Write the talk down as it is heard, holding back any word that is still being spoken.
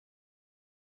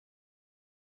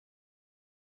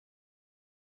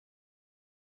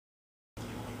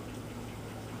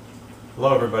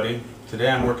Hello everybody.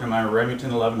 Today I'm working on my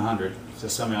Remington 1100. It's a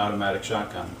semi-automatic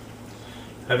shotgun.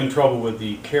 Having trouble with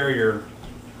the carrier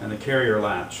and the carrier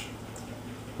latch.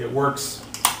 It works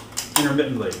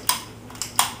intermittently.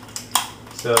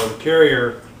 So the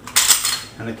carrier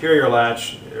and the carrier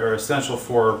latch are essential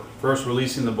for first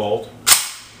releasing the bolt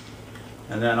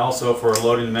and then also for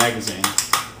loading the magazine.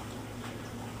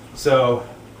 So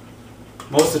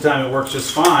most of the time it works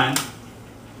just fine,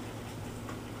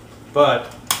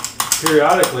 but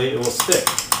periodically it will stick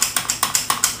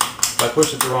if I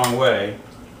push it the wrong way.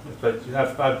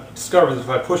 I've discovered that if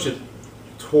I push it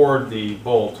toward the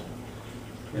bolt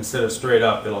instead of straight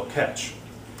up, it'll catch.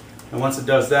 And once it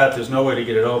does that, there's no way to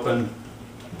get it open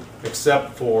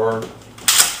except for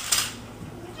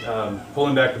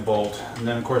pulling back the bolt, and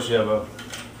then of course you have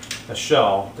a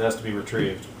shell that has to be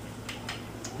retrieved.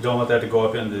 You don't want that to go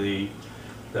up into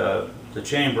the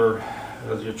chamber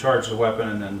as you charge the weapon,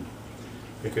 and then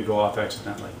it could go off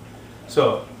accidentally.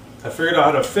 So I figured out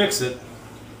how to fix it.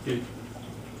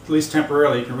 At least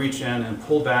temporarily, you can reach in and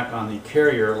pull back on the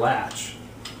carrier latch,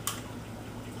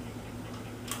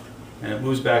 and it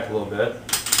moves back a little bit.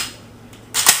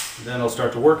 Then it'll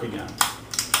start to work again,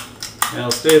 and it'll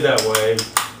stay that way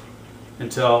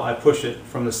until I push it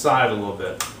from the side a little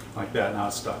bit, like that. Now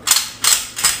it's stuck.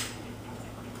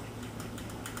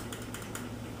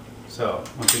 So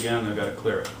once again, I've got to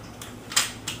clear it.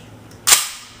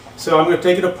 So I'm going to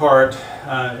take it apart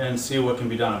and see what can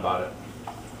be done about it.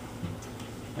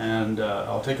 And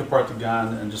I'll take apart the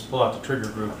gun and just pull out the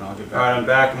trigger group, and I'll get back. Alright, I'm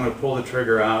back. I'm going to pull the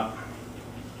trigger out.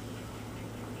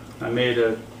 I made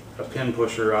a pin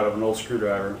pusher out of an old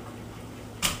screwdriver.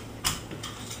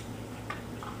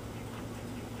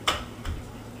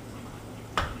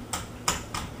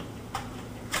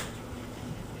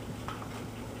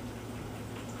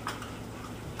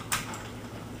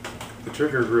 The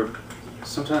trigger group,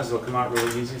 sometimes it'll come out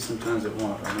really easy, sometimes it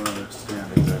won't. I don't understand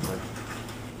exactly.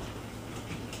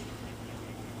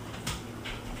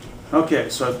 Okay,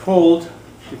 so I pulled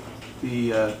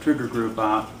the trigger group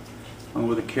out along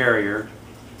with the carrier,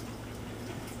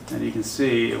 and you can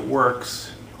see it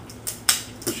works.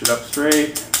 Push it up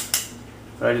straight,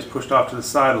 but I just pushed off to the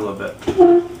side a little bit.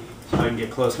 So I can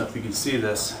get close enough you can see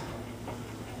this.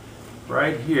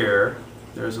 Right here,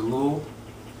 there's a little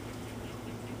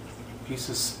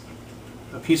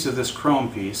a piece of this chrome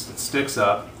piece that sticks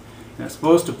up, and it's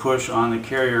supposed to push on the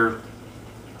carrier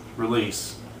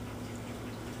release.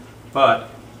 But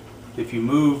if you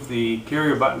move the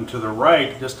carrier button to the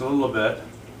right just a little bit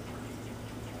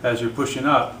as you're pushing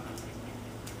up,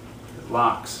 it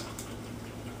locks.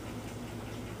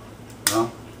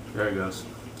 Well, there it goes.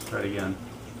 Let's try it again.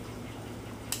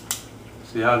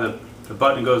 See how the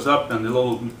button goes up, and the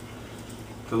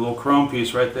little chrome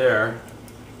piece right there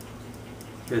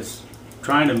is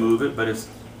trying to move it, but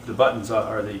the buttons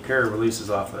or the carrier release is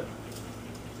off it.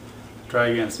 Try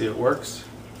again, see if it works.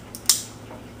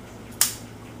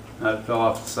 It fell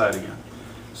off the side again.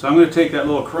 So I'm going to take that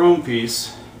little chrome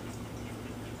piece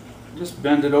and just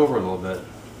bend it over a little bit.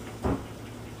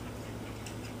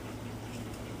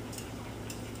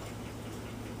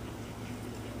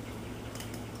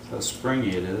 That's how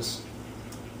springy it is.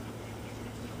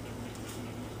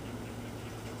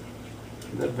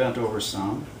 Get that bent over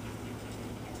some.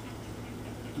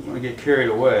 I don't want to get carried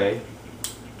away.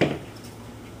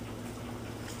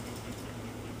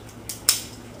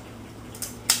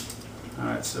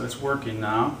 Alright, so it's working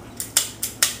now.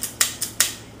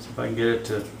 See if I can get it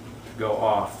to go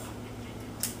off.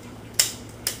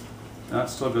 No, it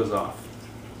still goes off.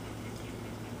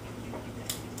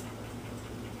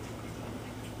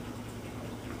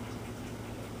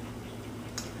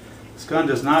 This gun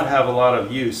does not have a lot of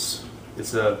use. I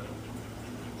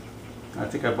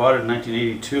think I bought it in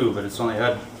 1982, but it's only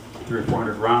had 300 or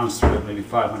 400 rounds through it, maybe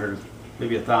 500,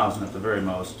 maybe 1,000 at the very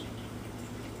most.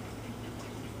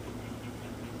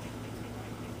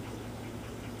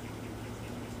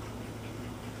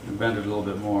 Bend it a little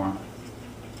bit more.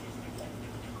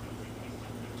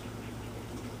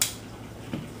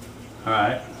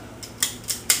 Alright.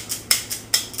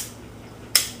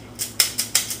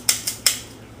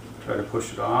 Try to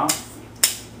push it off.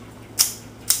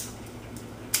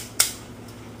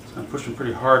 So I'm pushing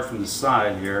pretty hard from the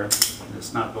side here, and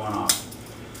it's not going off.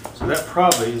 So that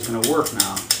probably is going to work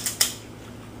now.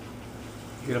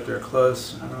 Get up there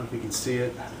close. I don't know if you can see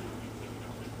it.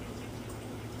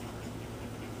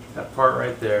 That part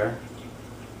right there,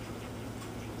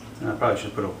 and I probably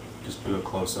should just do a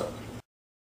close-up.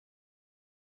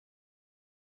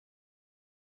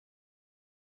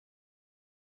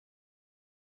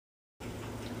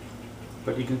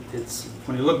 But you can, it's,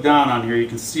 when you look down on here, you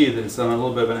can see that it's on a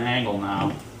little bit of an angle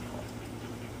now.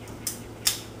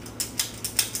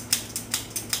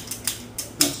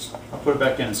 I'll put it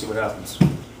back in and see what happens.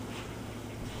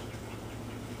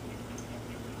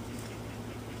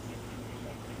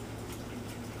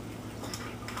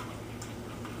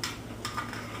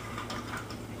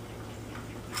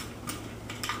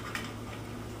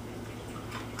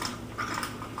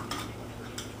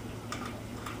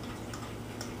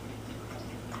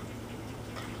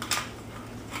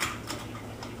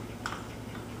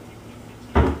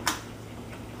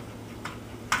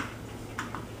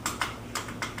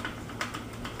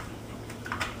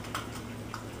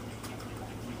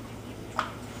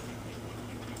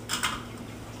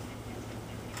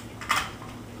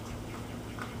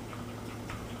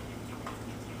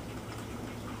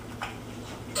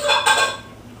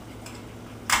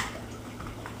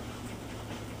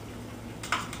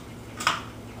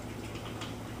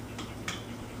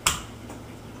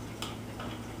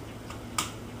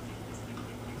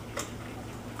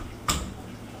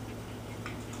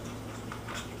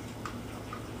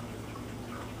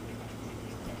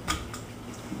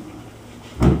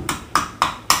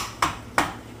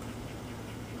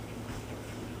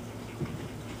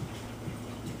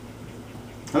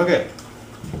 Okay.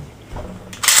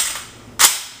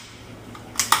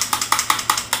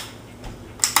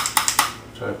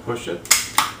 Try to push it.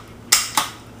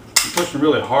 I'm pushing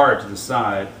really hard to the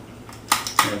side,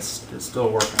 and it's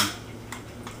still working.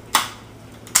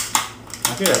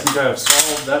 Okay, I think I have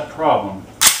solved that problem.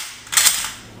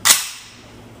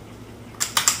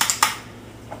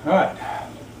 Alright,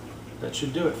 that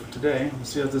should do it for today. Let's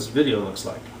see what this video looks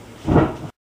like.